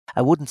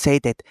I wouldn't say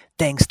that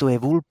thanks to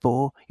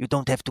Evulpo, you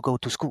don't have to go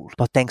to school.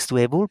 But thanks to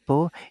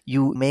Evulpo,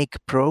 you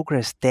make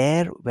progress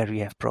there where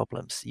you have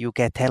problems. You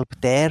get help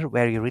there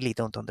where you really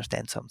don't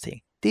understand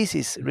something. This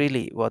is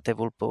really what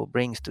Evulpo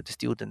brings to the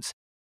students.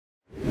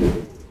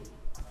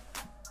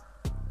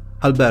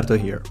 Alberto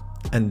here,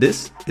 and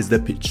this is The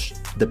Pitch.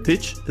 The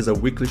Pitch is a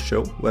weekly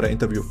show where I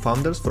interview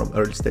founders from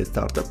early-stage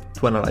startups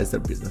to analyze their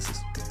businesses.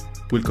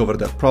 We'll cover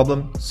their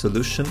problem,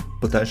 solution,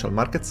 potential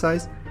market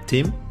size,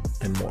 team,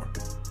 and more.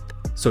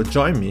 So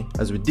join me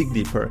as we dig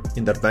deeper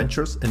in their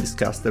ventures and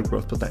discuss their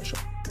growth potential.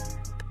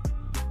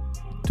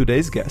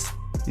 Today's guest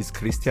is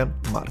Christian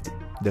Marty,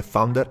 the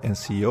founder and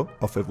CEO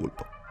of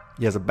Evulpo.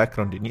 He has a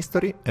background in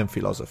history and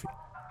philosophy.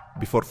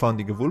 Before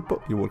founding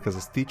Evulpo, he worked as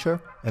a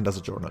teacher and as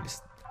a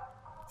journalist.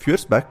 A few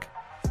years back,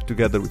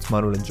 together with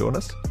Manuel and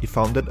Jonas, he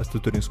founded a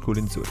tutoring school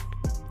in Zurich.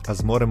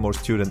 As more and more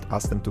students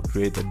asked them to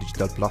create a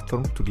digital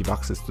platform to give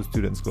access to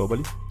students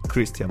globally,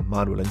 Christian,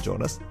 Manuel and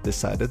Jonas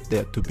decided they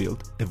had to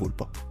build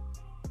Evulpo.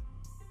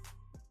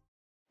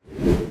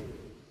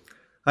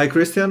 Hi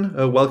Christian,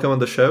 welcome on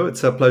the show.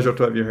 It's a pleasure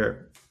to have you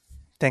here.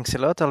 Thanks a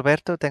lot,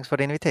 Alberto. Thanks for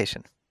the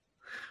invitation.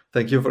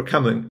 Thank you for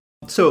coming.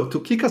 So to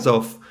kick us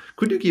off,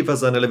 could you give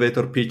us an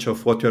elevator pitch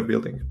of what you're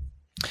building?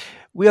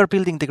 We are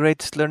building the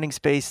greatest learning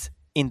space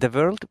in the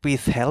world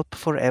with help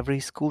for every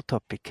school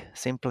topic.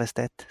 Simple as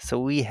that. So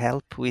we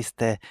help with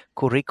the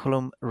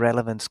curriculum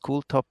relevant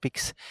school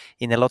topics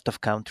in a lot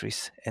of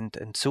countries. And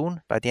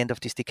soon, by the end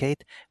of this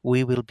decade,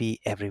 we will be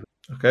everywhere.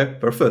 Okay,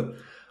 perfect.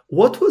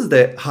 What was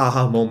the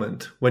aha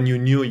moment when you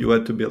knew you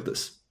had to build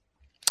this?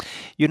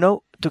 You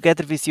know,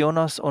 together with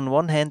Jonas on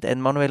one hand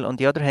and Manuel on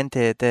the other hand,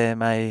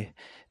 the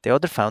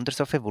other founders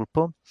of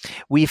Evulpo,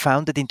 we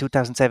founded in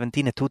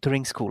 2017 a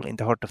tutoring school in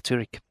the heart of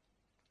Zurich.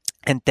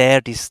 And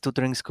there, this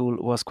tutoring school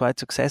was quite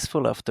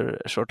successful after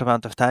a short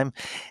amount of time.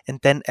 And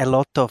then a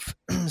lot of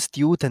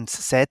students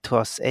said to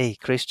us, hey,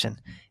 Christian,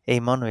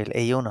 hey, Manuel,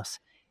 hey, Jonas,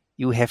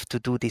 you have to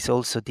do this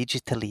also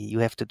digitally. You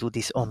have to do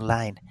this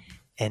online.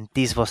 And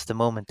this was the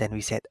moment. Then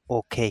we said,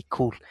 okay,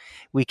 cool.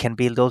 We can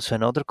build also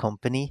another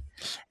company,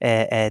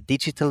 a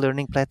digital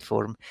learning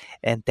platform.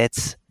 And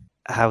that's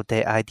how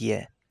the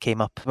idea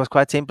came up. It was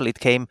quite simple. It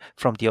came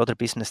from the other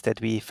business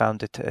that we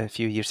founded a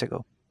few years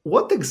ago.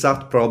 What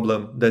exact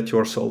problem that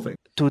you're solving?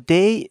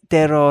 Today,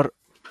 there are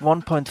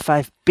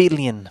 1.5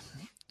 billion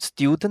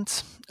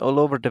students all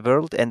over the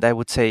world, and I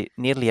would say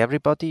nearly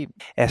everybody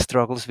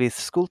struggles with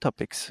school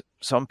topics.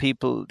 Some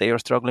people, they are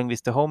struggling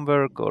with the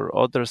homework, or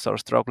others are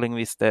struggling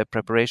with the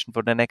preparation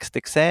for the next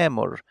exam,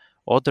 or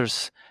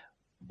others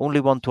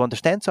only want to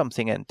understand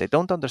something and they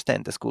don't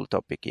understand the school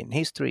topic in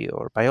history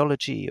or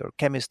biology or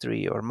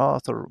chemistry or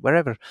math or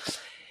wherever.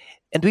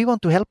 And we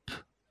want to help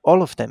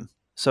all of them.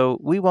 So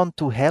we want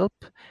to help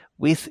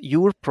with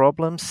your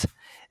problems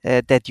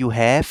that you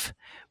have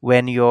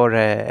when you're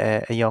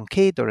a young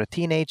kid or a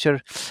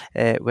teenager,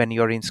 when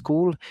you're in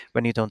school,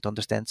 when you don't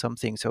understand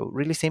something. So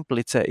really simple.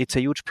 It's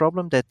a huge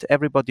problem that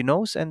everybody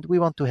knows, and we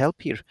want to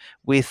help here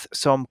with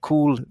some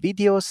cool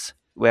videos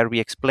where we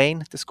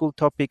explain the school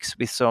topics,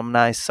 with some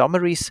nice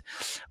summaries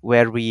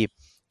where we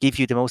give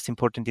you the most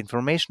important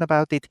information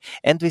about it,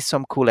 and with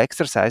some cool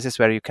exercises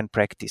where you can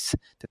practice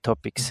the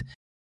topics.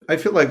 I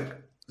feel like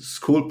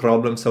school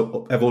problems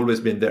have always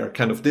been there.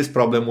 Kind of this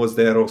problem was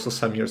there also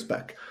some years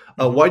back.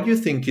 Why do you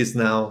think is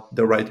now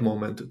the right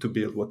moment to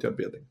build what you're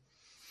building?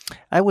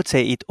 I would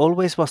say it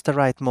always was the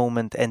right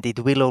moment, and it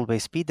will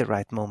always be the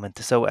right moment.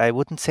 So I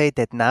wouldn't say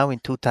that now in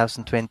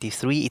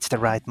 2023 it's the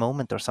right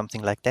moment or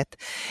something like that.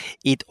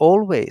 It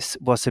always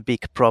was a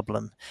big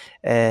problem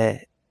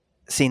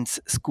since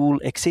school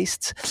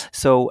exists.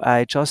 So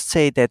I just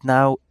say that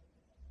now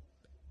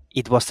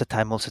it was the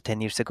time also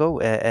 10 years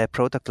ago. A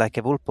product like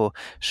Evulpo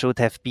should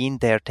have been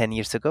there 10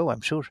 years ago,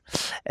 I'm sure.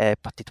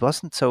 But it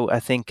wasn't. So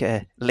I think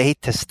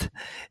latest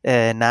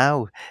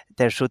now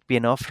there should be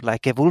an offer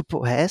like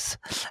Evulpo has.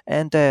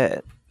 And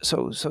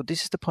so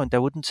this is the point. I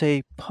wouldn't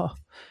say,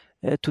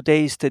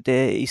 today is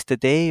the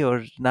day,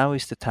 or now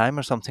is the time,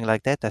 or something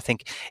like that. I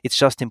think it's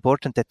just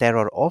important that there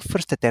are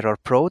offers, that there are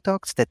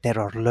products, that there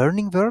are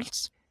learning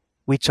worlds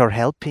which are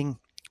helping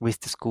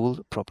with the school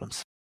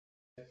problems.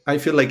 I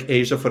feel like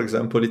Asia, for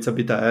example, it's a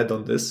bit ahead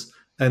on this,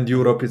 and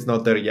Europe is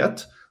not there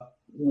yet.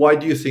 Why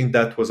do you think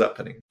that was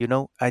happening? You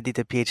know, I did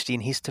a PhD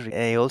in history.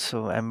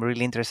 I'm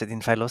really interested in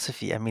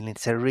philosophy. I mean,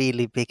 it's a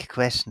really big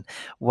question.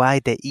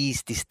 Why the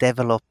East is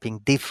developing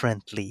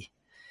differently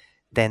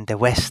than the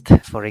West,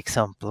 for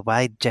example.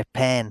 Why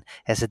Japan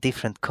has a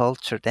different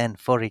culture than,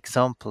 for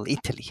example,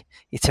 Italy.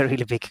 It's a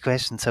really big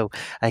question, so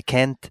I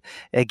can't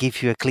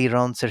give you a clear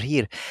answer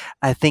here.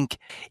 I think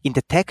in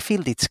the tech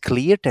field, it's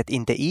clear that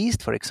in the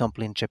East, for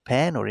example, in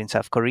Japan or in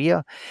South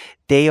Korea,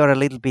 they are a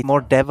little bit more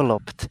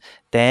developed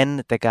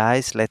than the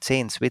guys, let's say,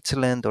 in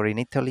Switzerland or in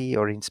Italy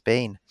or in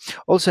Spain.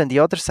 Also, on the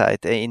other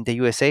side, in the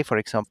USA, for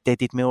example, they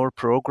did more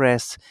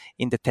progress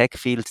in the tech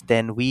field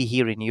than we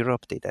here in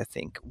Europe did, I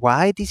think.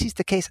 Why this is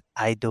the case,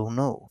 I don't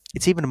know.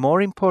 It's even more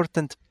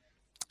important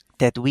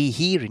that we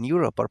here in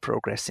Europe are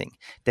progressing,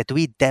 that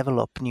we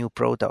develop new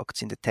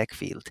products in the tech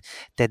field,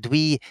 that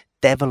we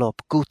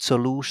develop good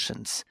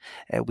solutions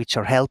which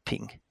are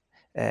helping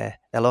a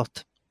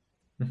lot.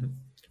 Mm-hmm.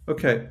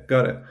 Okay,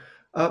 got it.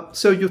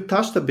 So you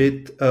touched a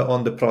bit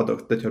on the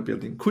product that you're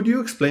building. Could you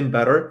explain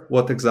better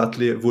what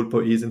exactly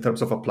Evulpo is in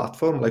terms of a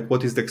platform? Like,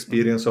 what is the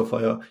experience of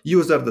a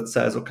user that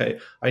says, okay,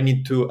 I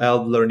need to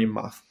help learning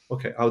math?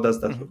 Okay, how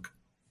does that look?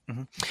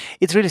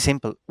 It's really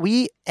simple.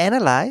 We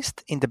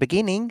analyzed in the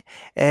beginning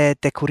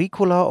the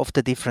curricula of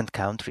the different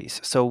countries.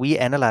 So we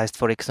analyzed,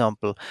 for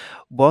example,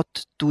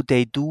 what do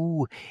they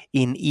do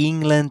in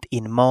England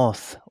in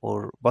math,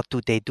 or what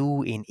do they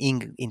do in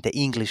the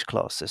English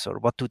classes, or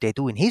what do they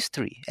do in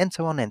history, and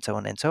so on and so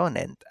on and so on.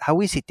 And how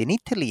is it in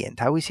Italy, and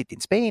how is it in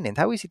Spain, and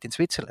how is it in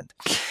Switzerland?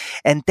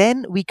 And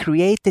then we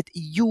created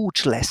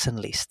huge lesson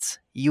lists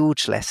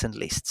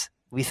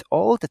with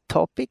all the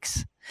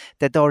topics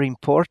that are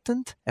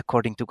important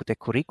according to the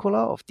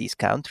curricula of these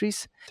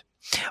countries.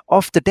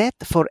 After that,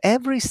 for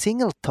every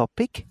single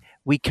topic,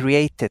 we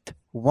created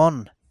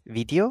one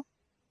video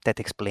that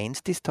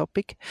explains this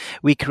topic.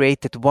 We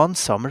created one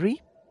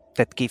summary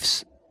that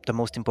gives the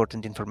most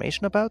important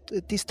information about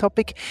this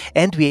topic.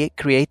 And we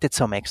created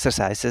some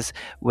exercises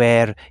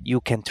where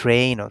you can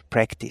train or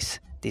practice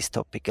this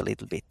topic a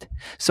little bit.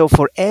 So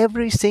for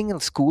every single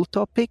school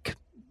topic,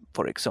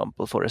 for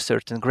example, for a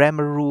certain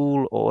grammar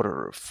rule,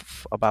 or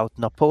about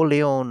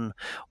Napoleon,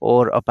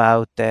 or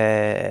about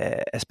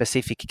a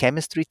specific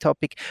chemistry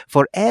topic,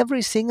 for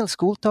every single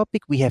school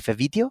topic, we have a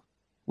video,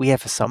 we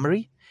have a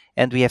summary,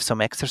 and we have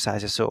some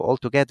exercises. So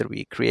altogether,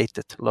 we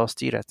created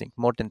last year, I think,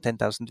 more than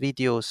 10,000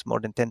 videos, more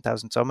than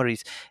 10,000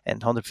 summaries,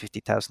 and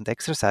 150,000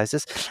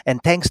 exercises.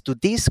 And thanks to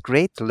this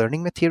great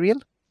learning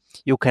material,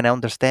 you can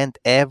understand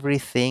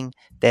everything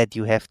that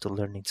you have to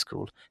learn in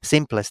school.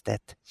 Simple as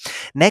that.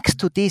 Next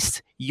to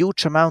this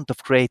huge amount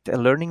of great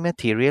learning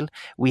material,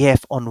 we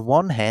have on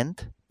one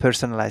hand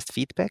personalized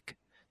feedback.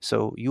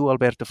 So you,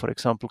 Alberto, for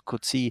example,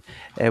 could see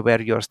where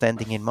you're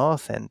standing in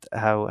math and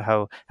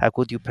how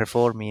good you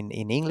perform in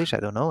English, I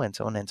don't know, and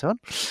so on and so on.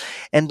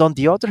 And on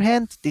the other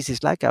hand, this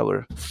is like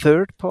our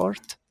third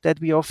part that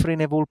we offer in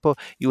Evulpo.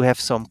 You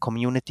have some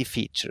community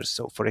features.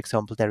 So for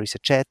example, there is a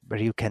chat where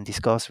you can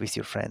discuss with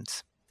your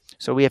friends.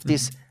 So we have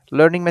this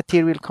learning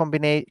material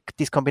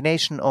this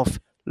combination of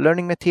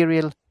learning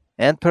material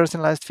and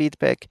personalized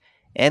feedback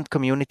and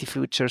community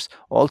features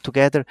all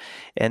together.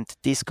 And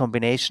this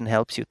combination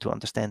helps you to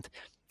understand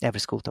every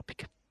school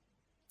topic.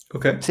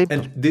 Okay. Simple.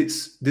 And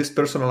this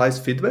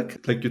personalized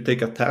feedback, like you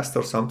take a test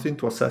or something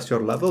to assess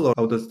your level, or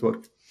how does it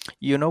work?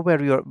 You know,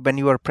 when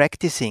you are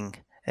practicing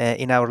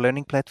in our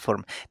learning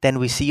platform, then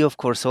we see, of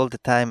course, all the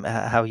time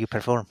how you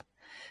perform.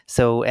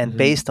 So, and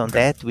based on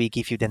that, we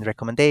give you then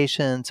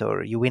recommendations,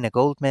 or you win a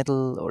gold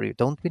medal, or you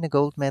don't win a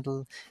gold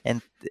medal,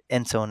 and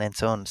so on and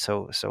so on.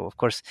 So of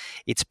course,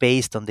 it's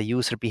based on the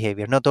user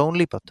behavior, not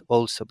only, but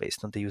also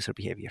based on the user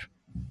behavior.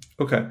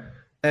 Okay.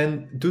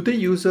 And do the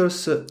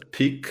users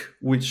pick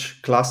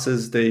which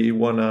classes they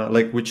wanna,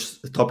 like which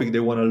topic they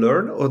wanna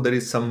learn, or there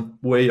is some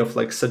way of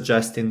like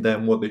suggesting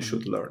them what they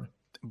should learn?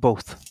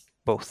 Both.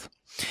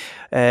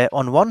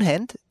 On one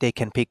hand, they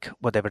can pick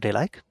whatever they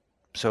like.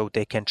 So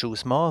they can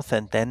choose math,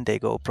 and then they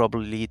go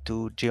probably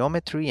to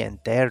geometry, and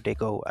there they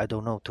go, I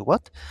don't know to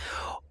what.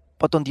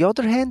 But on the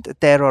other hand,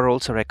 there are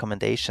also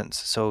recommendations.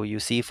 So you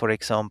see, for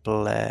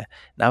example,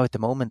 now at the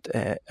moment,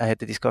 I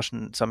had a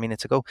discussion some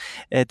minutes ago,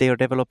 they are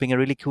developing a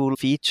really cool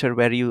feature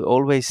where you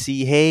always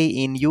see, hey,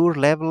 in your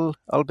level,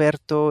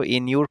 Alberto,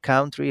 in your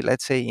country,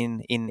 let's say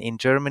in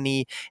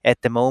Germany,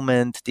 at the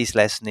moment, this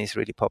lesson is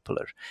really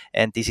popular.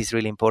 And this is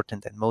really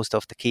important. And most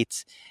of the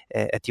kids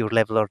at your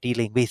level are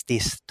dealing with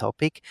this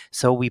topic.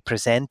 So we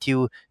present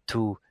you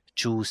to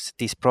choose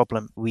this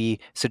problem. We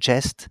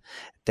suggest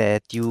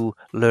that you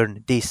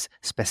learn this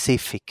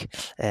specific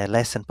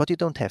lesson, but you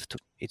don't have to.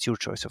 It's your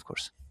choice, of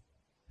course.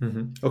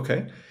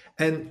 Okay.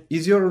 And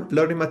is your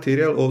learning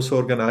material also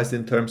organized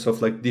in terms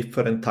of like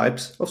different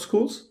types of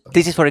schools?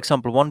 This is, for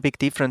example, one big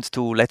difference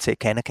to, let's say,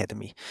 Khan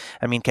Academy.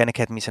 I mean, Khan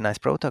Academy is a nice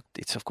product.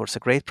 It's, of course, a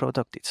great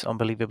product. It's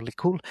unbelievably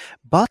cool.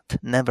 But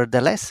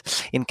nevertheless,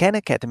 in Khan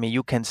Academy,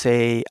 you can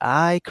say,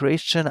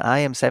 Christian, I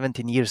am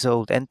 17 years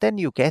old. And then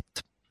you get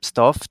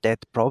stuff that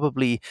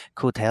probably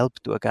could help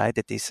to a guy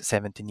that is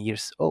 17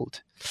 years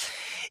old.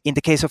 In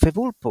the case of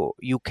Evulpo,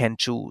 you can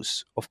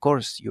choose, of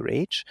course, your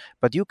age,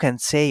 but you can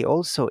say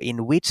also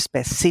in which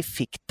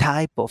specific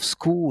type of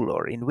school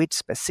or in which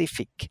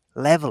specific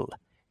level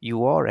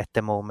you are at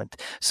the moment,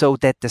 so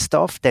that the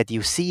stuff that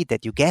you see,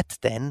 that you get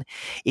then,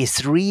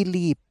 is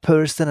really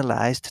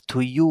personalized to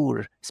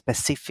your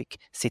specific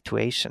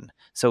situation.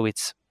 So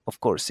it's, of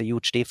course, a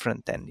huge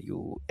difference than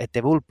you at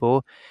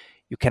Evulpo.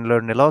 You can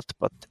learn a lot,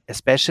 but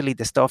especially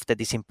the stuff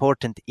that is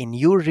important in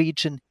your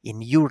region,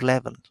 in your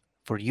level,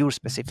 for you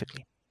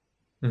specifically.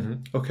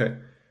 Okay,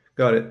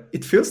 got it.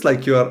 It feels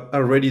like you are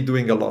already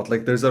doing a lot.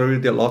 Like there's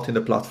already a lot in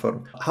the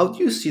platform. How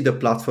do you see the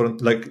platform,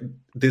 like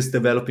this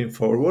developing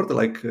forward?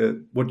 Like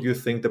what do you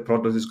think the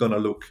product is going to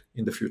look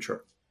in the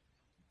future?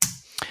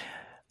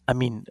 I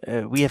mean,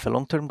 we have a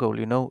long-term goal,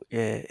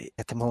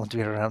 at the moment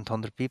we're around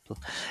 100 people.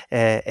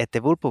 At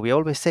Evulpo, we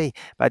always say,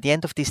 by the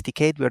end of this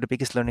decade, we are the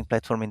biggest learning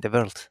platform in the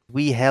world.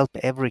 We help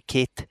every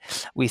kid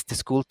with the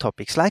school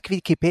topics, like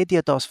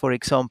Wikipedia does, for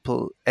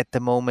example, at the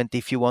moment.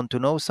 If you want to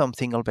know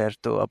something,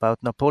 Alberto,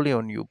 about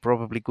Napoleon, you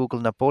probably Google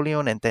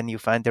Napoleon, and then you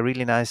find a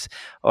really nice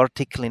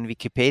article in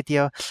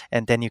Wikipedia,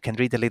 and then you can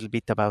read a little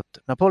bit about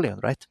Napoleon,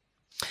 right?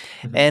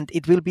 And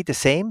it will be the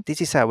same.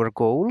 This is our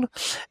goal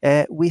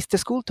with the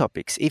school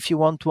topics. If you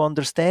want to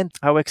understand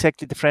how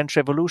exactly the French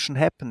Revolution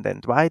happened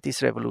and why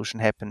this revolution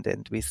happened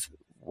and with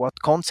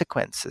what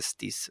consequences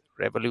this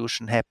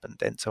revolution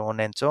happened and so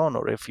on,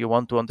 or if you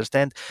want to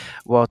understand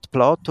what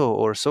Plato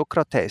or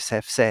Socrates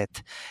have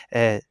said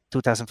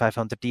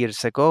 2500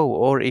 years ago,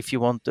 or if you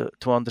want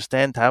to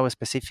understand how a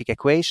specific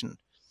equation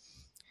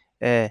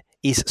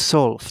is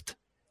solved,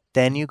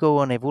 then you go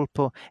on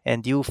Evulpo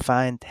and you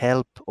find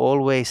help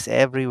always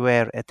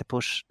everywhere at the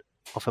push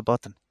of a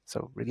button.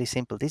 So really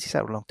simple. This is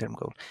our long-term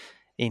goal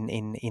in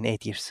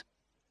 8 years.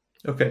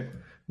 Okay,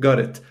 got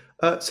it.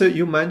 So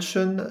you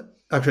mentioned,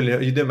 actually,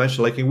 you didn't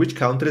mention, like, in which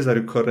countries are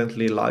you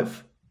currently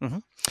live?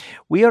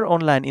 We are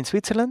online in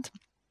Switzerland,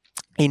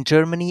 in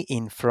Germany,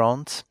 in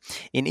France,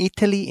 in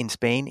Italy, in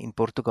Spain, in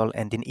Portugal,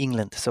 and in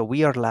England. So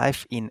we are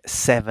live in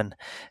 7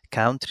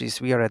 countries.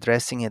 We are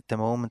addressing at the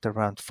moment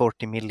around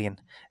 40 million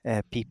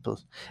people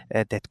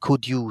that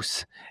could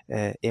use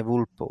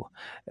Evulpo.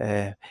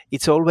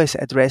 It's always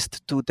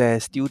addressed to the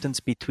students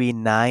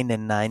between 9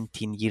 and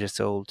 19 years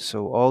old.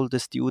 So all the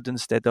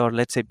students that are,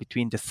 let's say,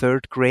 between the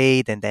 3rd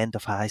grade and end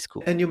of high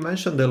school. And you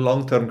mentioned the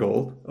long-term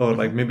goal, or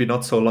like maybe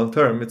not so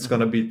long-term, it's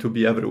going to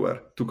be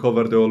everywhere, to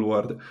cover the whole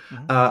world.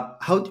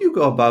 How do you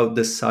go about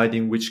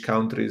deciding which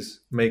countries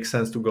make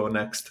sense to go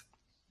next?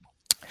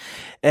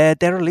 There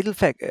are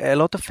a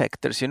lot of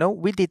factors.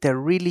 We did a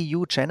really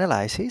huge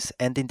analysis,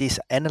 and in this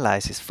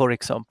analysis, for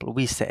example,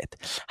 we said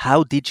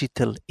how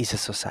digital is a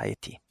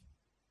society,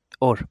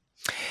 or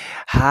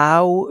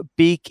how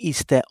big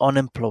is the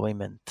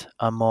unemployment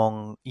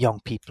among young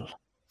people,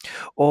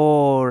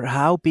 or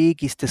how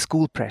big is the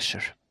school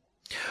pressure,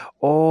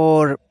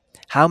 or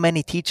how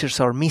many teachers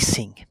are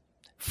missing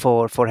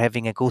for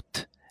having a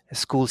good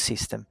school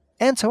system,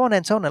 and so on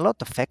and so on. A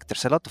lot of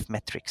factors, a lot of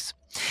metrics.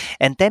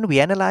 And then we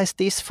analyzed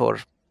this for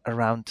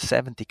around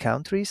 70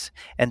 countries,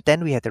 and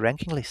then we had a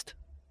ranking list.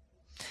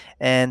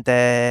 And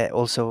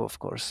also, of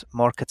course,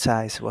 market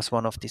size was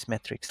one of these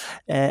metrics.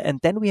 And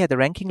then we had a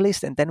ranking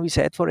list, and then we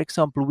said, for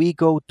example, we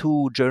go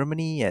to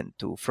Germany and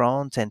to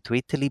France and to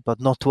Italy, but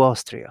not to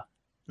Austria.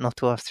 Not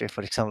to Austria,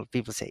 for example.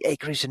 People say, hey,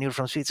 Christian, you're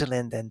from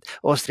Switzerland and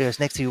Austria is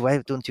next to you. Why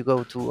don't you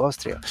go to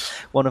Austria?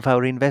 One of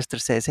our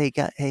investors says, hey,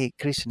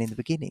 Christian, in the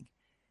beginning,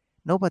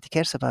 nobody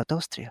cares about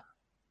Austria.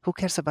 Who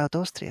cares about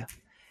Austria?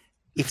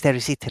 If there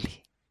is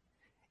Italy,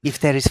 if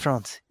there is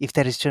France, if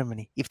there is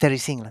Germany, if there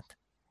is England,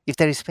 if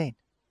there is Spain,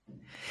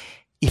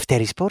 if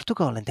there is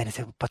Portugal. And then I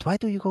say, but why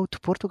do you go to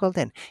Portugal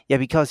then? Yeah,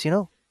 because,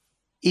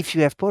 if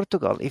you have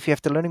Portugal, if you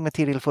have the learning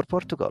material for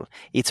Portugal,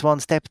 it's one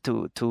step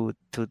to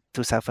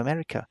South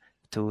America,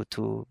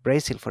 to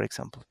Brazil, for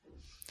example.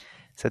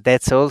 So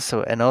that's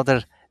also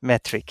another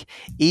metric.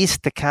 Is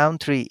the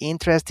country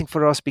interesting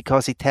for us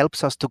because it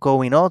helps us to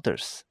go in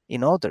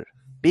other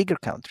bigger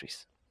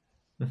countries?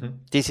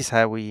 This is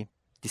how we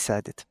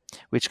decided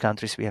which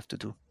countries we have to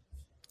do.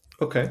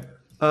 Okay.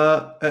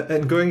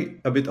 And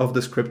going a bit off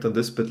the script on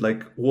this, but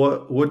like,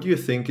 what do you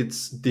think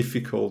it's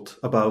difficult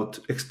about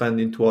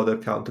expanding to other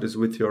countries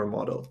with your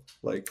model?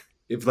 Like,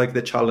 if like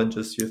the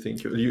challenges you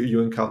think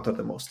you encounter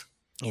the most?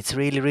 It's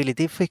really, really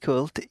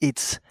difficult.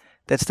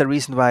 That's the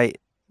reason why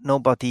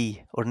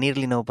nobody or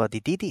nearly nobody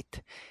did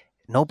it.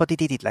 Nobody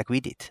did it like we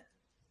did.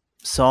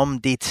 Some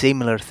did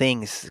similar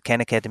things.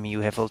 Khan Academy, you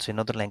have also in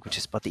other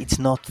languages, but it's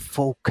not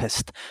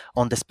focused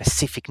on the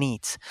specific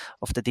needs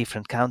of the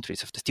different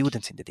countries, of the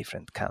students in the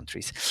different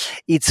countries.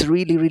 It's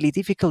really, really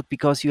difficult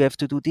because you have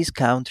to do this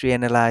country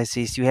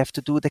analysis, you have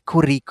to do the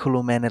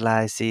curriculum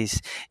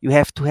analysis, you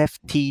have to have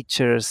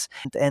teachers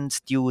and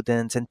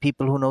students and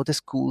people who know the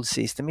school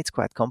system. It's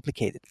quite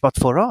complicated. But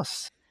for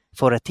us,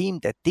 for a team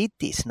that did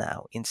this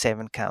now in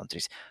 7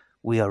 countries,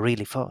 we are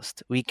really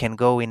fast. We can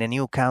go in a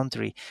new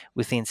country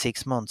within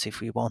 6 months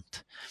if we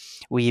want.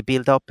 We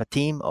build up a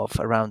team of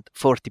around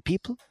 40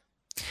 people.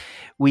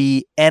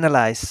 We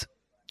analyze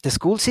the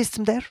school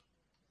system there.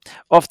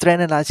 After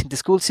analyzing the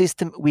school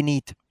system, we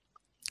need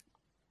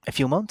a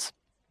few months.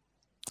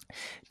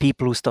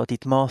 People who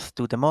studied math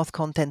do the math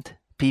content.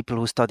 People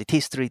who studied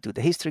history do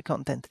the history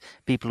content.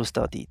 People who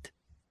studied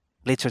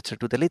literature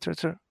do the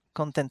literature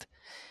content.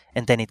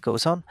 And then it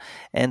goes on.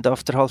 And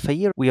after half a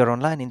year, we are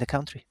online in the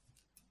country.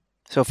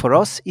 So for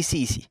us, it's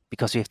easy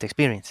because we have the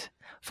experience.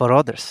 For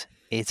others,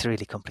 it's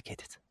really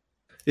complicated.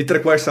 It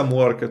requires some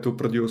work to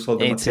produce all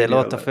the material. It's a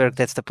lot of work.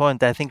 That's the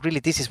point. I think really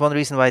this is one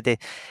reason why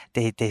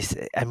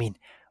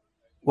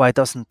why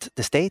doesn't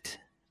the state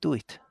do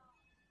it?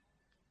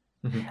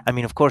 I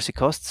mean, of course, it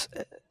costs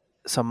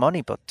some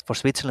money, but for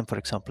Switzerland, for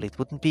example, it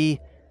wouldn't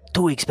be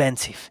too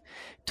expensive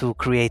to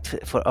create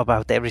for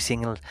every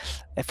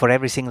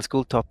single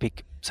school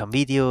topic some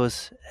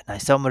videos, a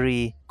nice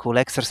summary, cool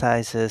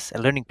exercises,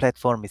 a learning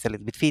platform with a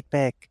little bit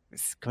feedback,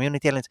 with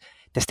community elements.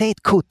 The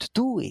state could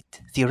do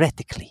it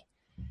theoretically,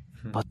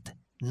 but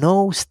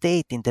no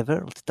state in the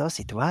world does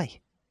it.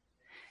 Why?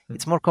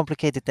 It's more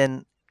complicated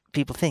than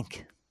people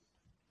think.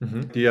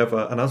 Do you have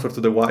an answer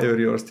to the why, or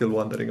you are still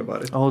wondering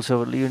about it?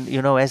 Also,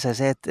 as I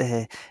said,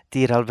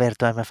 dear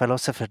Alberto, I'm a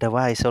philosopher. The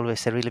why is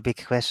always a really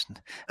big question.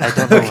 I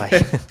don't know why.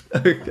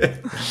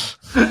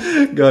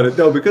 Okay. Got it.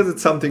 No, because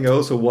it's something I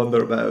also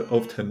wonder about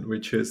often,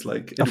 which is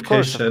like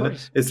education. Of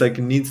course. It's like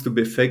needs to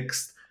be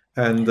fixed,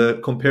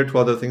 and compared to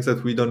other things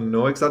that we don't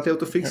know exactly how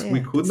to fix,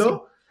 we could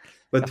know,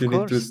 but of you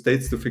need course.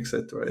 states to fix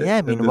it, right? Yeah,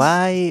 I mean,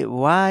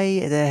 why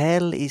the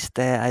hell is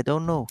I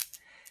don't know.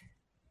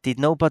 Did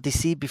nobody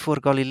see before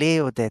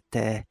Galileo that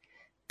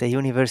the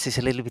universe is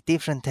a little bit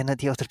different than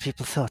the other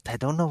people thought? I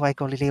don't know why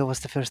Galileo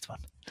was the first one.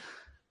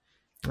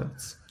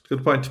 That's a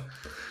good point.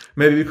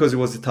 Maybe because he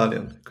was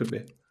Italian, could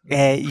be.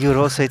 You're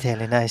also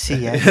Italian, I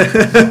see. Yeah,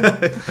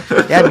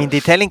 I mean, the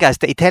Italian guys,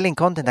 the Italian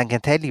content, I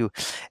can tell you.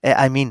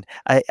 I mean,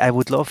 I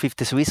would love if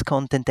the Swiss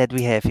content that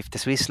we have, if the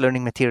Swiss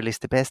learning material is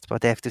the best,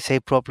 but I have to say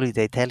probably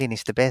the Italian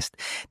is the best.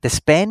 The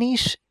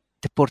Spanish,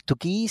 the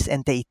Portuguese,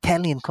 and the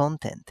Italian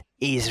content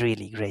is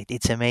really great.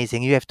 It's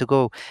amazing. You have to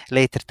go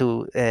later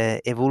to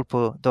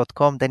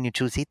evulpo.com, then you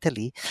choose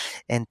Italy,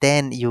 and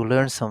then you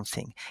learn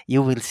something.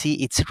 You will see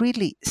it's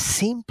really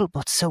simple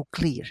but so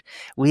clear.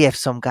 We have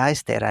some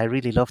guys there. I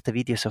really love the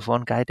videos of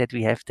one guy that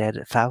we have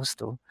there,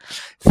 Fausto.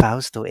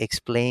 Fausto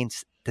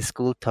explains the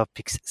school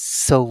topics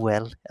so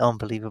well,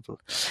 unbelievable.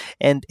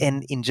 And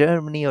in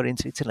Germany or in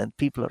Switzerland,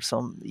 people are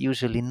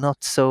usually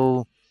not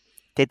so.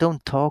 They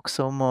don't talk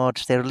so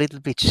much. They're a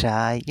little bit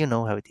shy. You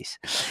know how it is.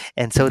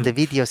 And so the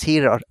videos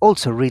here are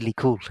also really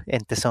cool,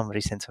 and the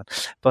summaries and so on.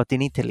 But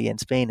in Italy and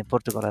Spain and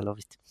Portugal, I love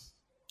it.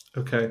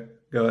 Okay,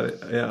 got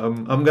it. Yeah,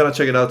 I'm gonna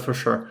check it out for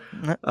sure.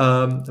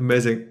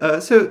 Amazing.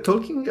 So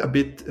talking a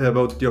bit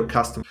about your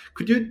customer,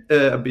 could you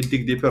a bit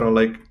dig deeper on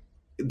like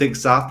the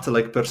exact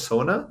like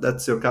persona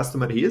that your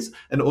customer is,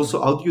 and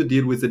also how do you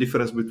deal with the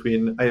difference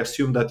between? I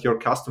assume that your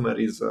customer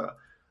is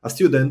a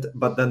student,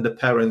 but then the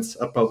parents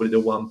are probably the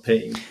one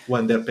paying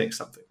when they're paying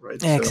something, right?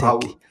 Exactly. So how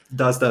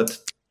does that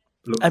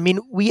look? I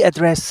mean, we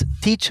address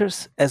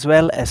teachers as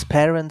well as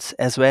parents,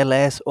 as well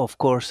as, of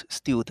course,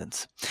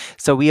 students.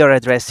 So we are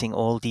addressing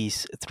all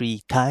these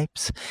three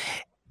types.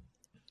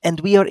 And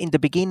we are in the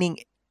beginning,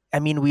 I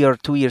mean, we are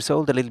 2 years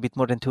old, a little bit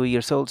more than 2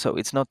 years old. So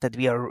it's not that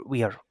we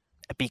are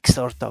a big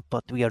startup,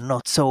 but we are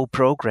not so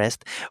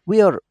progressed.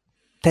 We are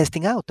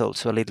testing out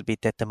also a little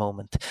bit at the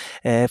moment.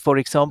 For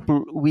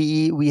example,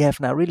 we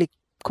have now really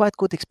quite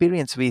good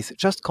experience with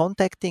just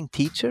contacting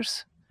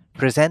teachers,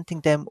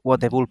 presenting them what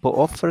Evulpo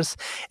offers,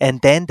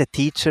 and then the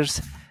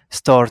teachers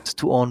start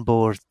to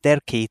onboard their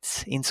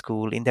kids in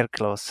school, in their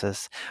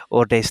classes,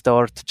 or they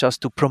start just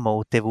to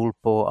promote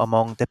Evulpo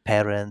among the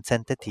parents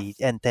and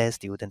the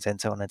students and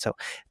so on and so.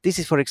 This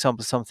is, for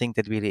example, something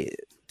that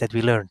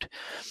we learned.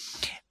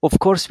 Of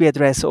course, we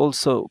address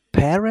also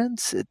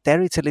parents.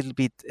 There it's a little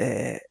bit.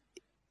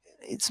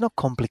 It's not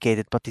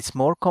complicated, but it's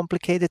more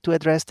complicated to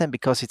address them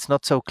because it's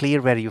not so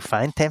clear where you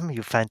find them.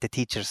 You find the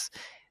teachers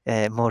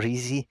more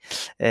easy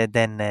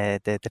than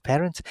the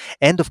parents.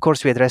 And of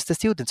course, we address the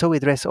students. So we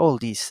address all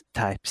these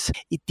types.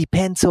 It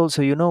depends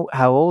also,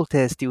 how old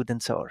the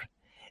students are.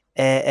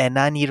 A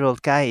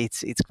 9-year-old guy,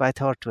 it's quite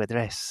hard to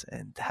address.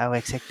 And how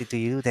exactly do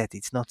you do that?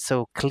 It's not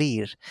so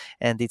clear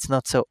and it's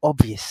not so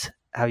obvious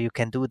how you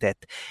can do that.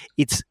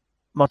 It's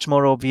much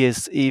more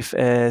obvious if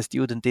a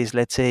student is,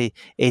 let's say,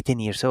 18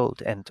 years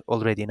old and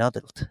already an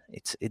adult.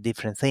 It's a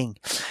different thing.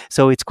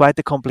 So it's quite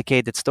a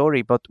complicated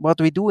story. But what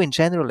we do in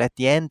general at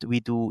the end, we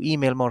do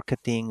email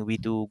marketing, we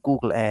do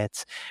Google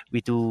ads,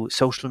 we do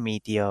social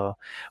media.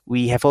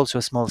 We have also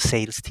a small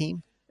sales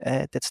team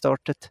that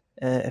started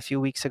a few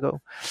weeks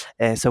ago.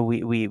 So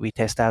we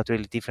test out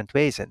really different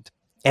ways, and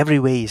every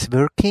way is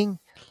working.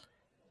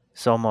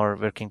 Some are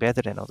working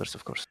better than others,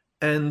 of course.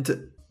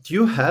 And do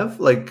you have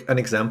like an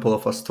example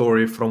of a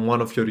story from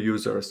one of your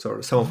users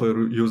or some of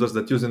your users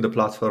that using the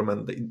platform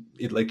and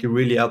it like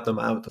really helped them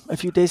out? A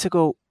few days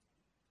ago,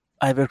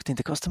 I worked in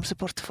the customer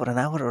support for an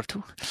hour or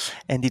two,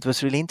 and it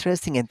was really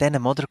interesting. And then a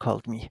mother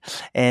called me,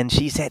 and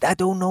she said, "I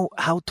don't know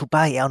how to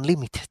buy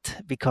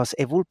unlimited because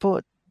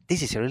Evulpo."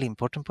 This is a really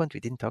important point.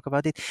 We didn't talk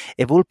about it.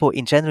 Evulpo,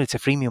 in general, it's a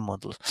freemium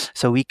model,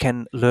 so we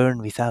can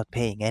learn without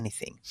paying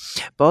anything.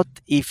 But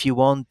if you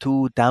want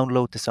to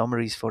download the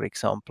summaries, for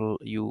example,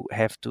 you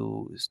have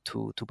to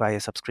buy a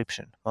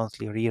subscription,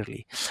 monthly or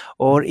yearly.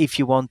 Or if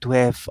you want to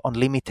have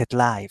unlimited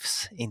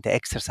lives in the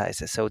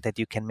exercises, so that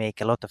you can make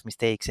a lot of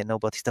mistakes and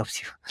nobody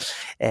stops you,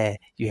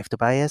 you have to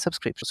buy a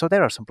subscription. So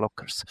there are some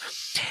blockers.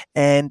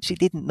 And she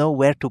didn't know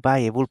where to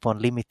buy Evulpo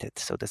Unlimited,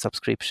 so the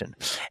subscription.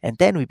 And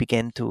then we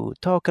began to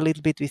talk a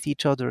little bit with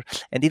each other,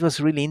 and it was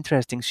really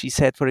interesting. She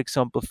said, for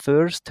example,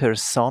 first her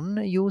son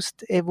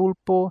used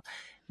Evulpo,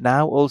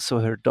 now also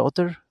her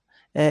daughter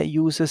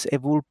uses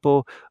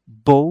Evulpo.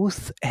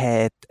 Both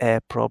had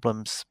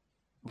problems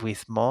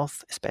with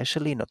math,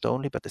 especially, not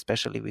only, but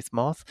especially with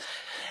math.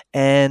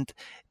 And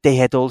they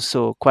had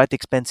also quite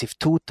expensive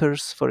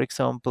tutors, for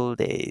example.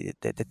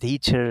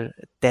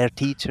 Their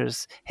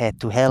teachers had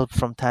to help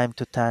from time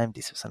to time.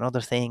 This was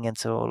another thing. And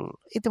so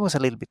it was a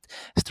little bit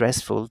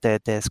stressful,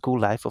 the school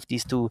life of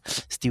these two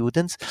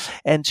students.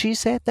 And she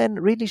said, then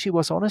really, she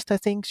was honest, I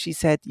think. She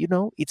said,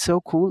 it's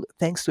so cool.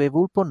 Thanks to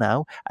Evulpo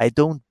now, I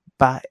don't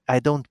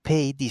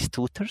pay these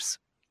tutors.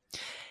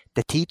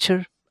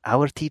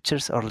 Our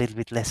teachers are a little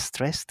bit less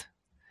stressed.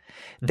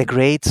 The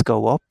grades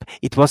go up.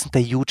 It wasn't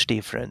a huge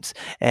difference.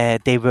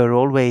 They were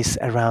always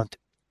around,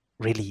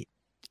 really,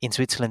 in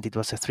Switzerland, it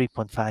was a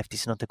 3.5.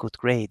 This is not a good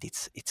grade.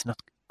 It's not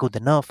good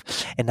enough.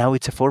 And now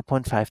it's a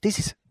 4.5. This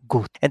is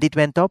good. And it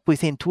went up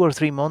within 2 or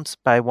 3 months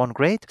by 1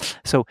 grade.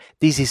 So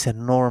this is a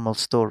normal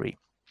story.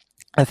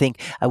 I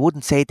think I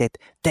wouldn't say that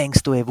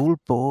thanks to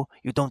Evulpo,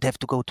 you don't have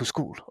to go to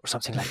school or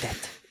something like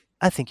that.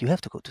 I think you have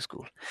to go to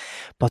school.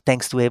 But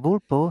thanks to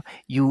Evulpo,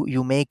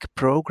 you make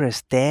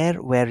progress there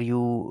where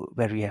you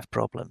have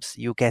problems.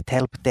 You get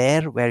help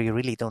there where you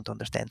really don't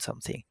understand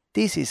something.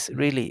 This is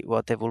really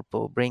what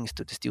Evulpo brings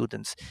to the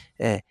students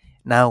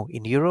now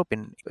in Europe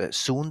and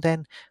soon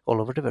then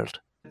all over the world.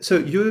 So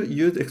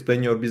you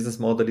explain your business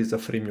model is a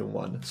freemium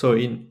one. So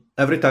in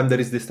every time there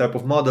is this type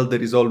of model,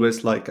 there is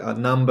always like a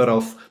number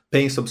of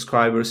paying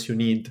subscribers you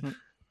need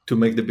to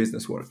make the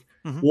business work.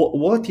 Mm-hmm.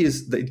 What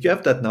is do you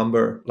have that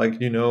number? Like,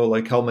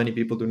 like how many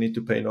people do you need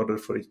to pay in order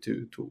for it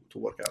to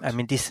work out? I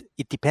mean,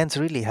 it depends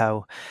really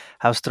how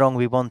strong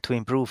we want to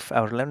improve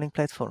our learning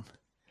platform.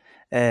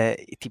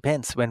 It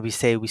depends. When we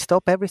say we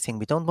stop everything,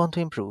 we don't want to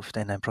improve,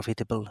 then I'm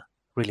profitable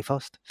really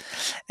fast.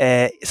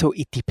 So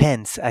it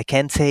depends. I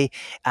can't say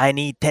I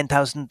need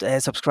 10,000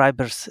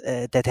 subscribers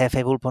that have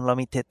Evulpo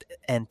Unlimited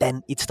and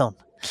then it's done.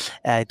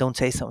 I don't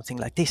say something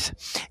like this.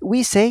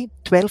 We say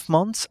 12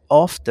 months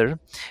after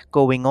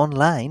going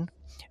online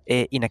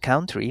in a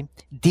country,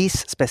 this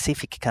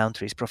specific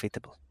country is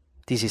profitable.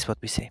 This is what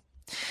we say.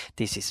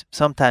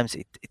 Sometimes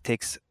it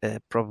takes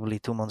probably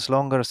 2 months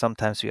longer.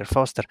 Sometimes we are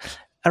faster.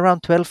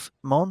 Around 12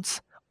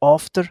 months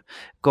after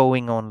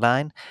going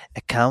online,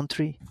 a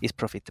country is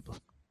profitable.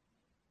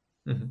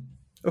 Mm-hmm.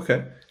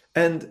 Okay.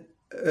 And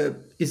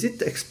is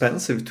it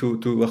expensive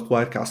to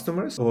acquire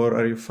customers, or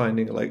are you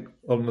finding like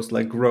almost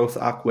like growth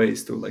hack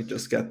ways to like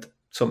just get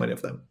so many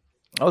of them?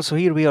 Also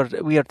here we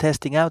are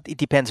testing out. It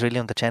depends really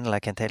on the channel, I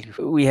can tell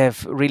you. We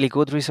have really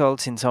good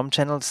results in some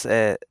channels,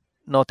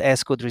 not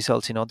as good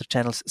results in other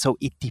channels. So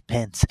it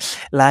depends.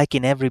 Like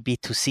in every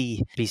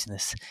B2C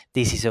business,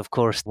 this is of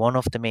course one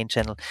of the main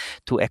channels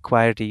to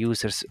acquire the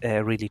users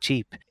really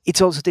cheap.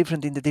 It's also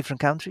different in the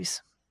different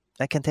countries,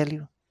 I can tell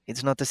you.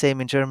 It's not the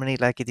same in Germany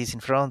like it is in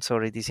France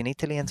or it is in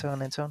Italy and so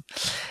on and so on.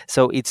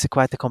 So it's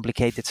quite a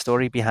complicated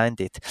story behind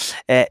it.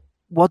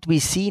 What we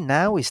see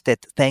now is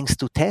that thanks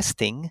to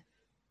testing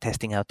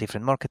out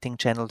different marketing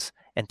channels,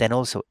 and then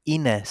also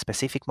in a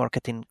specific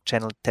marketing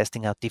channel,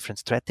 testing out different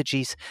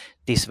strategies,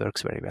 this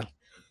works very well.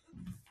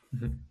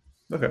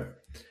 Mm-hmm. Okay.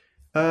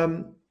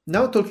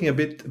 Now talking a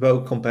bit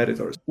about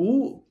competitors.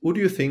 Who do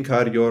you think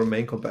are your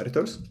main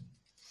competitors?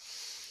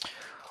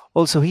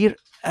 Also here,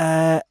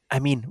 I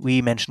mean,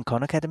 we mentioned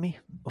Khan Academy.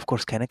 Of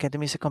course, Khan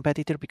Academy is a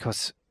competitor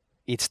because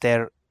it's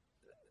there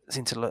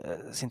since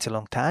a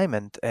long time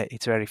and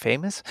it's very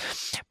famous.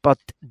 But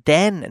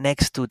then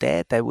next to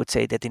that, I would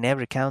say that in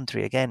every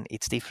country, again,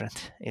 it's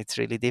different. It's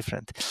really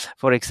different.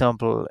 For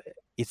example,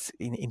 it's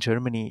in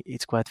Germany,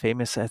 it's quite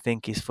famous, I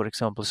think, is, for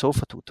example,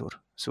 Sofa Tutor.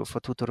 Sofa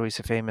Tutor is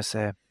a famous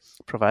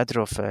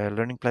provider of a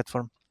learning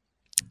platform.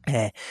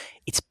 But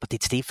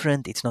it's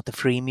different. It's not a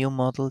freemium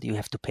model. You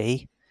have to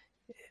pay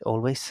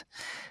always.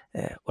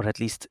 Or at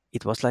least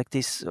it was like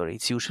this, or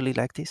it's usually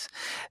like this.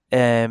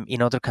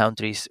 In other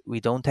countries, we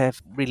don't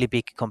have really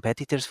big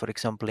competitors. For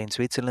example, in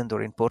Switzerland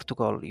or in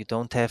Portugal, you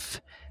don't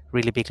have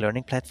really big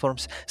learning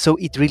platforms. So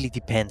it really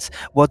depends.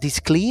 What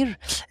is clear,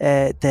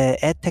 the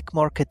Edtech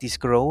market is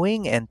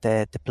growing and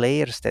the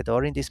players that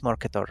are in this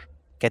market are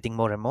getting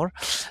more and more.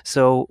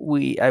 So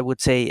I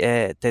would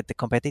say that the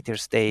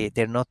competitors,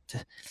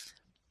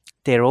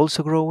 they're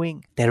also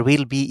growing. There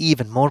will be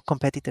even more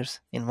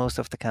competitors in most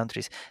of the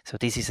countries. So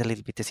this is a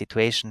little bit the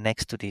situation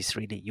next to this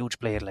really huge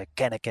player like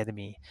Khan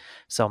Academy,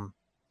 some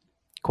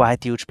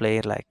quite huge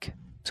player like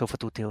Sofa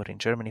Tutor in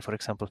Germany, for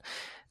example.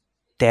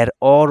 There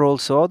are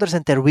also others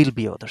and there will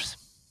be others.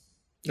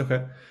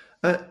 Okay.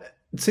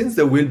 Since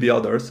there will be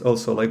others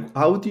also, like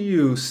how do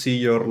you see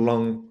your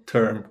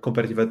long-term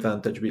competitive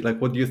advantage be? Like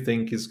what do you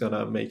think is going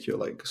to make you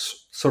like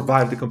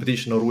survive the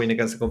competition or win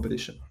against the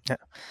competition? Yeah.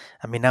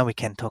 I mean, now we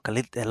can talk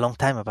a long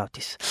time about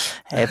this.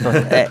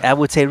 But I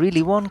would say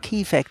really one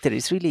key factor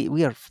is really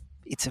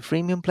it's a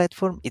freemium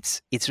platform.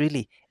 It's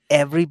really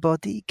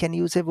everybody can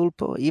use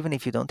Evulpo, even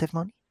if you don't have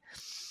money.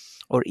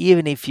 Or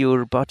even if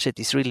your budget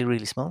is really,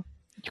 really small,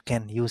 you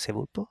can use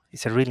Evulpo.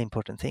 It's a really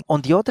important thing.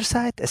 On the other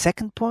side, a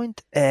second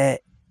point,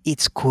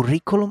 it's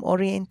curriculum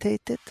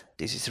orientated.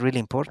 This is really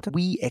important.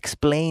 We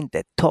explain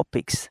the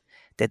topics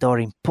that are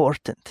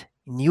important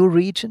in your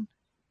region,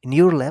 in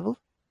your level,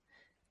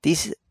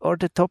 These are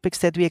the topics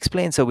that we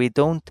explain. So we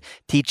don't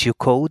teach you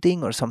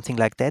coding or something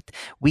like that.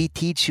 We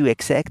teach you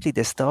exactly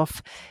the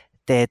stuff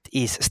that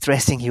is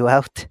stressing you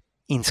out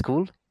in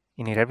school,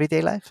 in your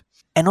everyday life.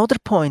 Another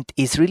point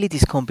is really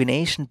this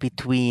combination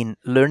between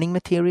learning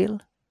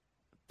material,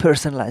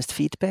 personalized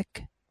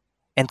feedback,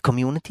 and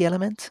community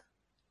elements.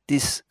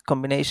 This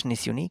combination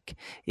is unique.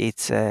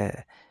 It's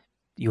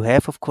you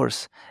have, of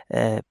course,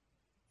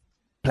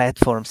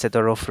 platforms that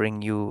are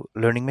offering you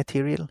learning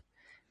material,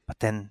 but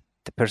then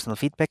the personal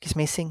feedback is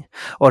missing.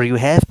 Or you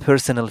have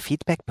personal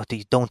feedback, but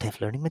you don't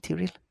have learning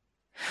material.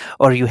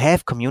 Or you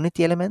have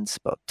community elements,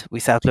 but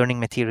without learning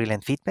material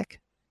and feedback.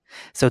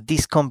 So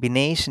this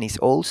combination is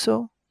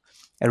also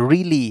a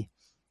really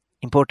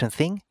important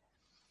thing.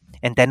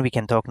 And then we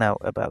can talk now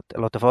about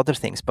a lot of other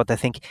things. But I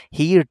think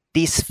here,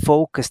 this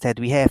focus that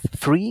we have,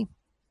 free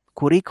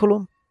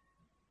curriculum,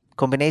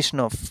 combination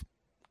of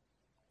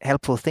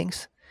helpful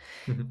things,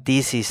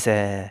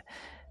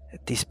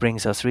 this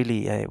brings us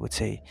really, I would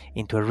say,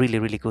 into a really,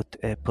 really good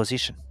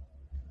position.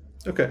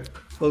 Okay,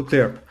 well,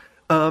 clear.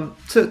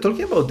 So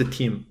talking about the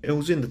team,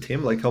 who's in the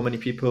team? Like, how many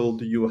people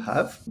do you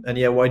have? And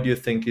why do you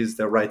think is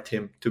the right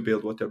team to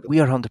build what you're building? We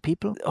are 100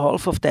 people.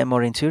 Half of them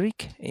are in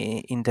Zurich,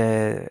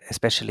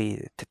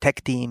 especially the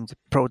tech team, the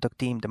product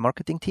team, the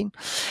marketing team.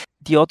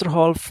 The other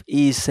half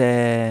is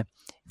in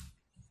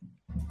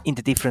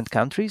the different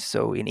countries.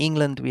 So in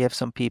England, we have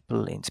some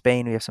people. In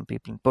Spain, we have some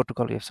people. In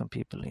Portugal, we have some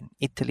people. In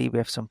Italy, we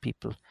have some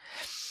people.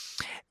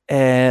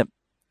 And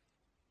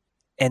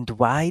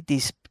why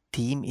this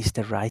team is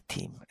the right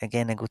team?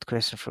 Again, a good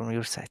question from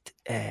your side.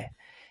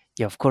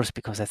 Of course,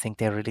 because I think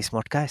they're really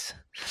smart guys.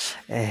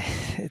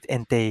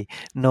 And they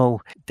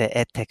know the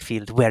Edtech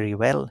field very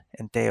well.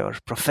 And they are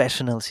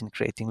professionals in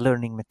creating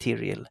learning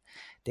material.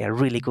 They are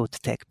really good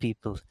tech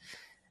people.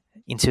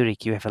 In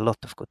Zurich, you have a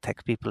lot of good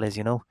tech people, as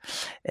you know.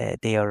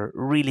 They are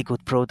really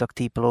good product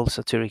people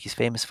also. Zurich is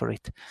famous for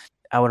it.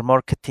 Our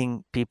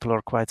marketing people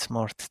are quite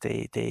smart.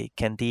 They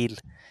can deal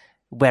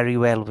very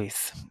well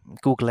with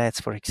Google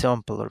Ads, for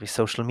example, or with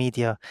social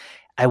media.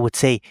 I would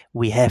say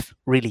we have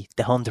really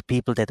the 100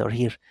 people that are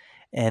here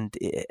and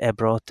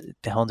abroad,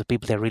 the 100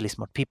 people, they're really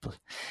smart people.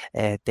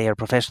 They are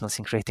professionals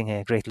in creating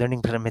a great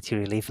learning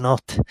material. If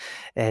not,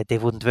 they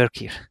wouldn't work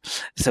here.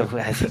 So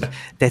I think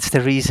that's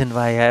the reason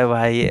why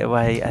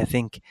I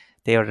think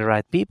they are the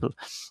right people.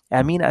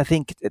 I mean, I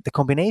think the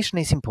combination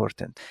is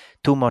important.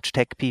 Too much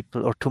tech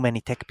people or too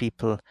many tech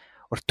people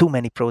or too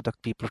many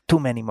product people or too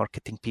many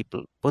marketing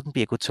people wouldn't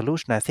be a good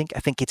solution. I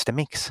think it's the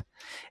mix.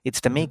 It's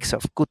the mix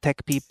of good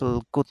tech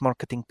people, good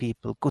marketing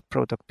people, good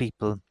product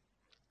people,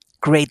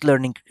 great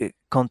learning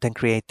content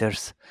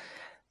creators.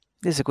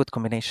 This is a good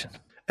combination.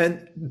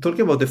 And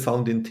talking about the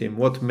founding team,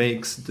 what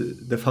makes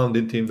the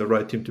founding team the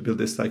right team to build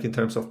this, like in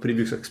terms of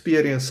previous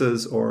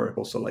experiences or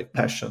also like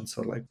passions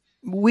or like?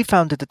 We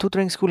founded the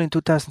tutoring school in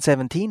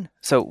 2017,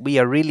 so we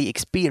are really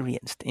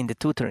experienced in the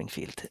tutoring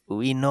field.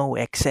 We know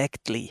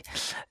exactly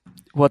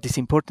what is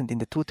important in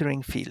the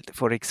tutoring field.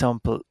 For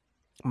example,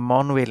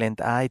 Manuel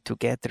and I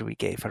together, we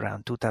gave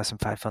around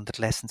 2,500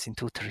 lessons in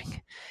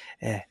tutoring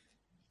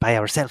by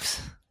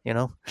ourselves,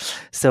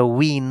 So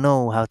we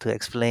know how to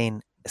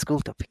explain a school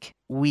topic.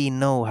 We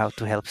know how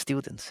to help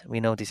students. We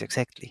know this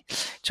exactly.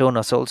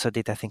 Jonas also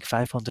did, I think,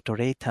 500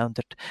 or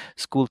 800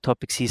 school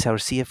topics. He's our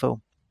CFO.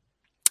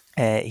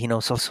 He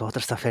knows also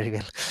other stuff very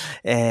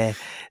well.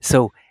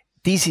 So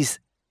this is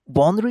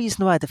one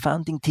reason why the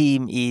founding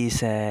team is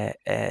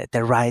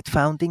the right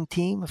founding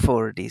team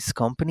for this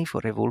company,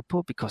 for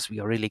Evulpo, because we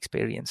are really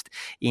experienced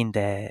in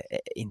the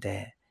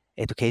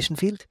education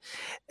field.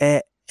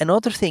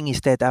 Another thing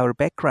is that our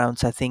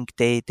backgrounds, I think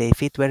they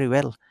fit very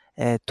well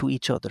to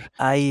each other.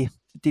 I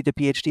did a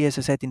PhD, as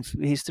I said, in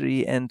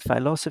history and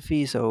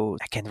philosophy, so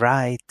I can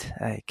write,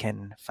 I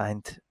can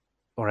find,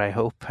 or I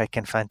hope I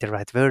can find the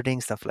right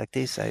wording, stuff like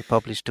this. I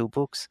published 2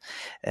 books,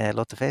 a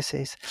lot of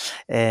essays.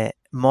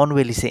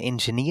 Manuel is an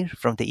engineer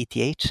from the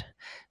ETH,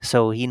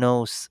 so he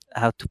knows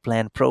how to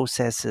plan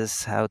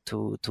processes, how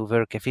to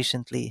work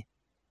efficiently.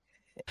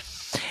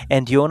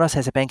 And Jonas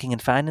has a banking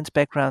and finance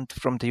background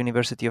from the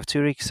University of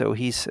Zurich, so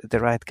he's the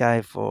right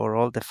guy for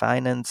all the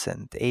finance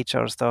and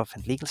HR stuff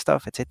and legal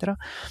stuff, etc.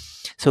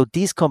 So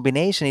this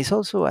combination is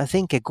also, I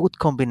think, a good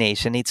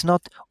combination. It's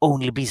not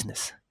only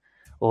business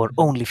or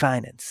only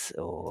finance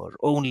or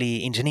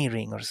only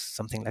engineering or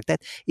something like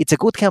that. It's a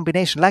good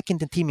combination, like in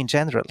the team in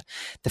general.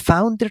 The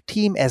founder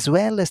team, as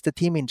well as the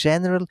team in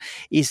general,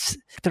 is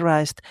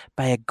characterized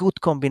by a good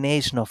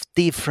combination of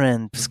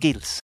different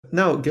skills.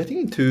 Now, getting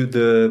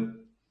into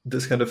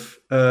this kind of,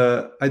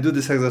 I do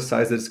this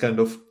exercise that's kind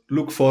of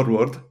look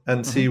forward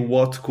and see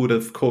what could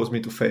have caused me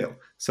to fail.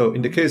 So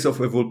in the case of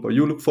Evulpo,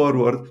 you look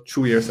forward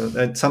 2 years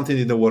and something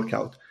didn't work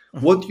out.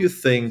 What do you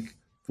think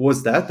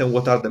was that, and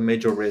what are the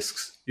major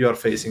risks you are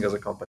facing as a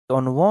company?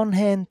 On one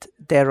hand,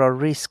 there are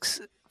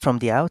risks from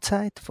the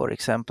outside, for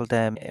example,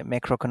 the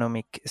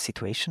macroeconomic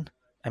situation.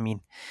 I mean,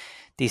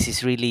 this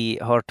is really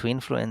hard to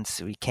influence.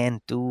 We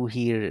can't do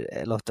here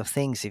a lot of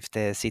things. If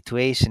the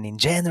situation in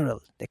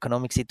general, the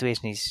economic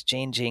situation is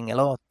changing a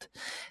lot,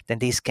 then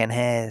this can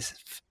have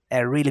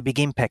a really big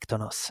impact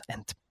on us,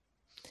 and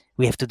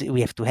we have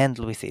to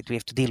handle with it. We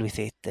have to deal with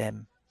it.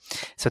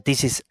 So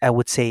this is, I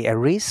would say, a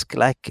risk.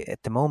 Like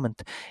at the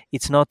moment,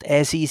 it's not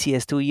as easy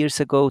as 2 years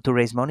ago to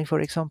raise money, for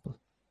example.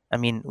 I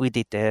mean, we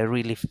did a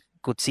really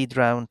good seed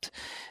round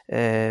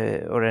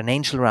or an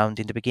angel round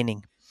in the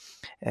beginning.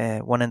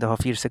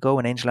 1.5 years ago,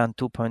 an angel round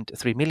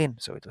 2.3 million.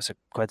 So it was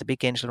quite a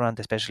big angel round,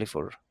 especially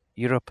for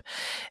Europe.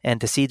 And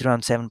the seed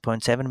round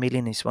 7.7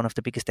 million is one of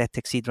the biggest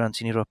Edtech seed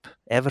rounds in Europe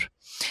ever.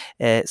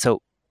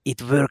 So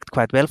it worked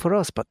quite well for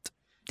us, but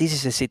this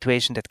is a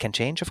situation that can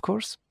change, of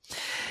course.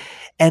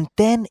 And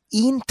then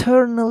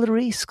internal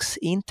risks,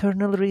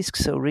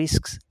 so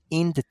risks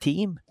in the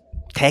team.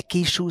 Tech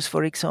issues,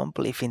 for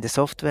example, if in the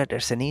software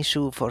there's an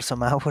issue for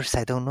some hours,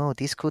 I don't know,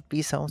 this could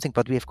be something,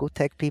 but we have good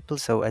tech people,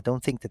 so I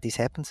don't think that this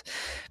happens,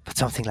 but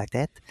something like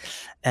that.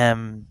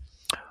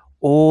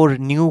 Or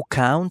new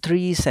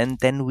countries, and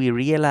then we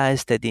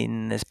realize that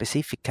in a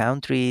specific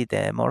country,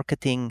 the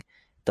marketing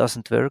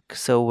doesn't work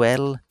so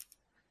well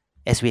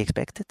as we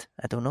expected.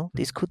 I don't know.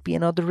 This could be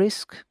another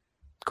risk.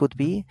 Could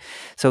be.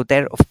 So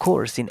there, of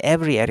course, in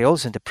every area,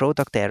 also in the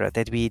product area,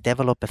 that we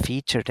develop a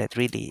feature that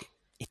really,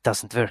 it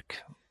doesn't work.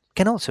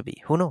 Can also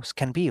be. Who knows?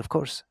 Can be, of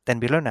course. Then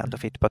we learn out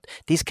of it. But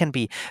this can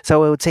be.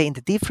 So I would say in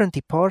the different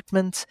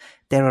departments,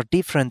 there are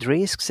different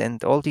risks,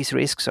 and all these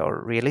risks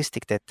are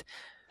realistic that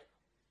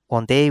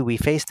one day we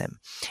face them.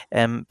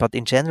 But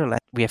in general,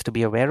 we have to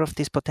be aware of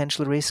this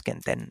potential risk,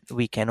 and then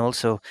we can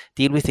also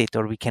deal with it,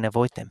 or we can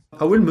avoid them.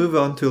 I will move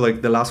on to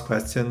the last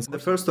questions. The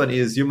first one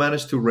is, you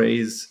managed to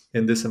raise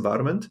in this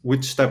environment.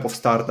 Which type of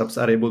startups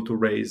are able to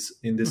raise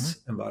in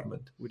this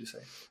environment, would you say?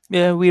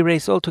 Yeah, we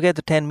raised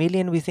altogether 10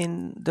 million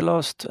within the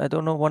last,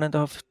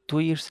 1.5, 2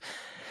 years.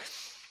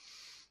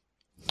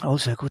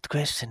 Also a good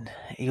question.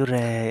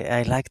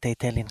 I like the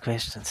Italian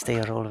questions. They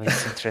are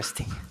always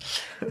interesting.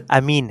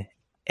 I mean,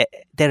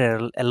 there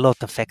are a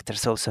lot of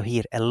factors also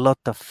here. A lot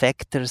of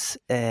factors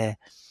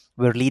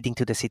were leading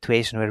to the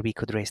situation where we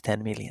could raise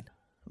 10 million.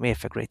 We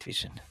have a great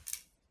vision.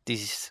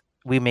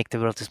 We make the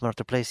world a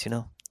smarter place,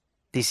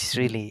 This is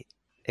really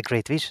a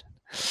great vision.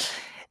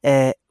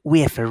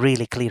 We have a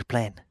really clear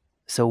plan.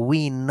 So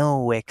we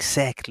know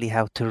exactly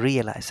how to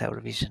realize our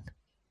vision.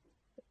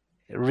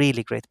 A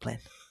really great plan.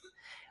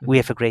 We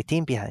have a great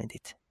team behind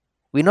it.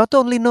 We not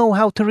only know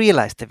how to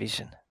realize the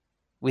vision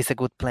with a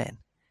good plan,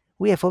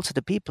 we have also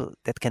the people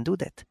that can do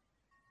that.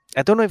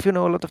 I don't know if you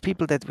know a lot of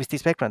people that with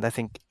this background. I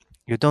think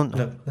you don't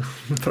know.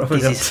 No, probably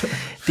this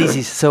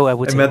is so. I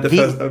would say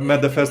I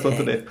met the first one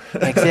today.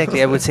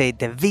 Exactly. I would say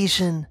the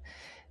vision,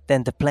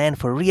 then the plan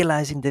for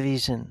realizing the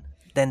vision,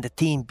 then the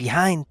team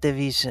behind the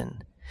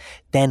vision,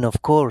 then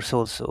of course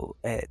also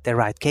the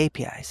right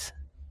KPIs.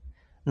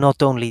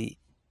 Not only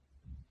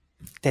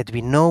that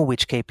we know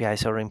which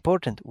KPIs are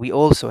important, we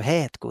also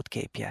had good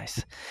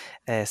KPIs.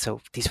 So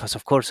this was,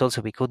 of course,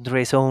 also we couldn't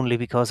raise only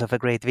because of a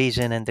great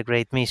vision and a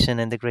great mission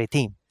and a great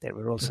team. There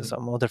were also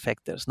some other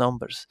factors,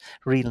 numbers,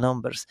 real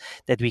numbers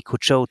that we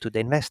could show to the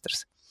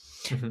investors.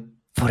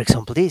 For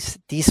example,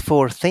 these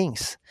 4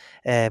 things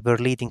were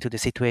leading to the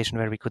situation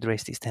where we could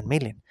raise these 10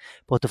 million.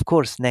 But of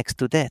course, next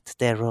to that,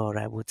 there are,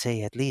 I would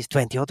say, at least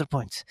 20 other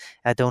points.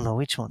 I don't know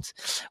which ones.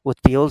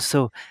 Would be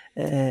also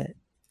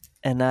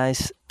a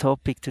nice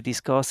topic to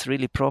discuss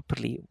really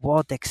properly.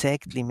 What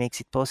exactly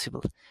makes it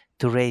possible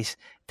to raise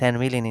 10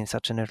 million in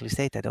such an early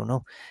state? I don't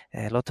know.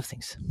 A lot of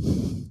things.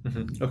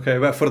 Okay,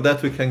 well, for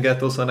that we can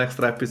get also an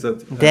extra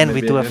episode. Then we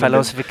do a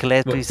philosophical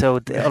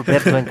episode,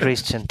 Alberto and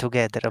Christian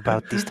together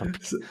about this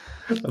topic.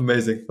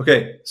 Amazing.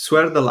 Okay,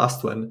 swear the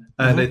last one.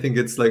 And I think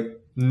it's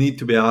need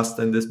to be asked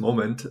in this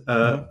moment.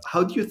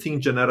 How do you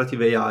think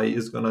generative AI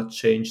is going to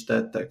change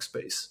that tech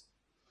space?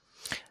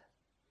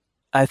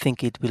 I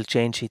think it will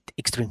change it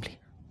extremely.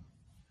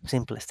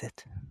 Simple as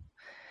that.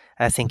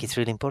 I think it's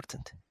really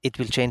important. It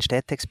will change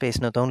the tech space,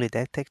 not only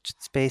the tech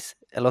space,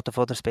 a lot of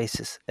other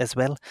spaces as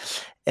well.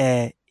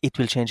 It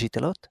will change it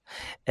a lot.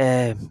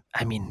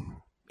 I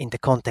mean, in the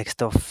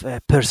context of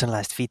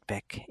personalized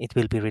feedback, it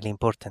will be really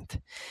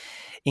important.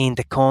 In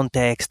the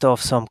context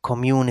of some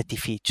community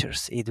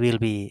features, it will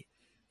be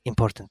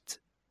important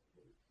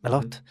a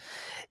lot.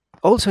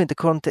 Also in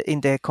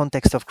the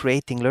context of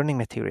creating learning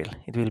material,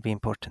 it will be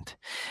important.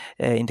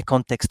 In the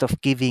context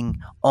of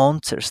giving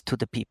answers to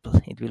the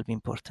people, it will be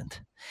important.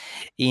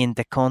 In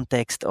the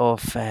context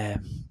of,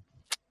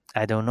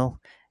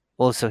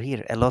 also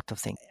here, a lot of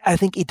things. I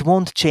think it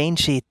won't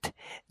change it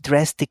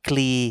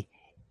drastically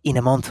in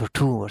a month or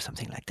 2 or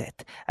something like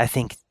that. I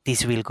think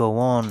this will go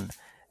on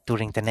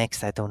during the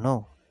next,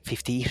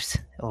 50 years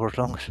or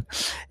longer.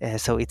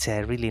 So it's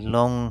a really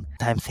long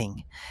time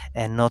thing,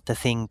 and not a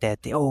thing that,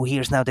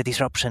 here's now the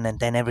disruption and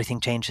then everything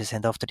changes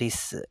and after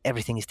this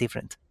everything is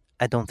different.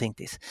 I don't think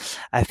this.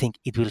 I think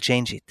it will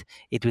change it.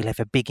 It will have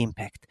a big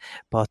impact,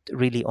 but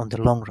really on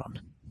the long run.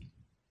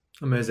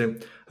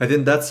 Amazing. I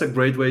think that's a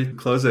great way to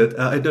close it.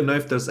 I don't know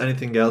if there's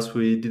anything else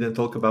we didn't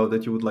talk about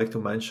that you would like to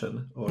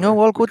mention. No,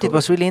 all good. It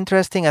was really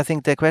interesting. I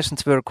think the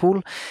questions were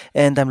cool,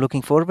 and I'm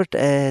looking forward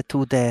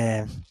to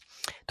the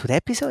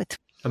episode.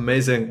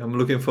 Amazing. I'm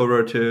looking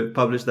forward to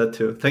publish that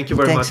too. Thank you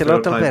very much for Thanks a your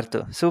lot, time.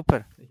 Alberto.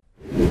 Super.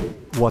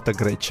 What a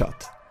great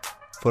chat.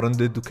 For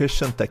an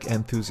education tech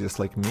enthusiast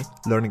like me,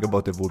 learning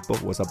about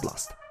Evulpo was a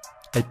blast.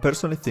 I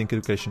personally think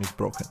education is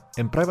broken,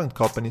 and private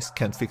companies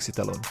can't fix it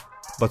alone.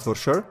 But for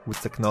sure, with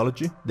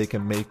technology, they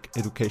can make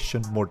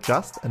education more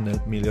just and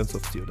help millions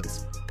of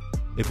students.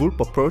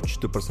 Evulpo's approach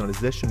to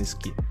personalization is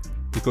key,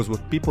 because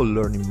what people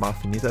learn in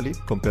math in Italy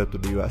compared to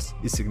the US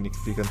is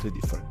significantly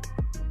different.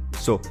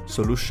 So,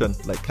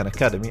 solutions like Khan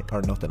Academy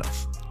are not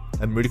enough.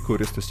 I'm really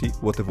curious to see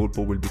what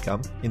Evulpo will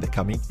become in the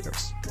coming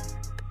years.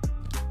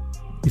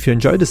 If you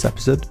enjoyed this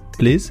episode,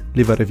 please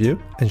leave a review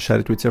and share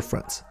it with your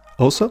friends.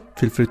 Also,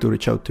 feel free to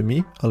reach out to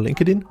me on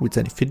LinkedIn with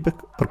any feedback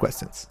or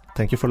questions.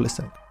 Thank you for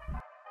listening.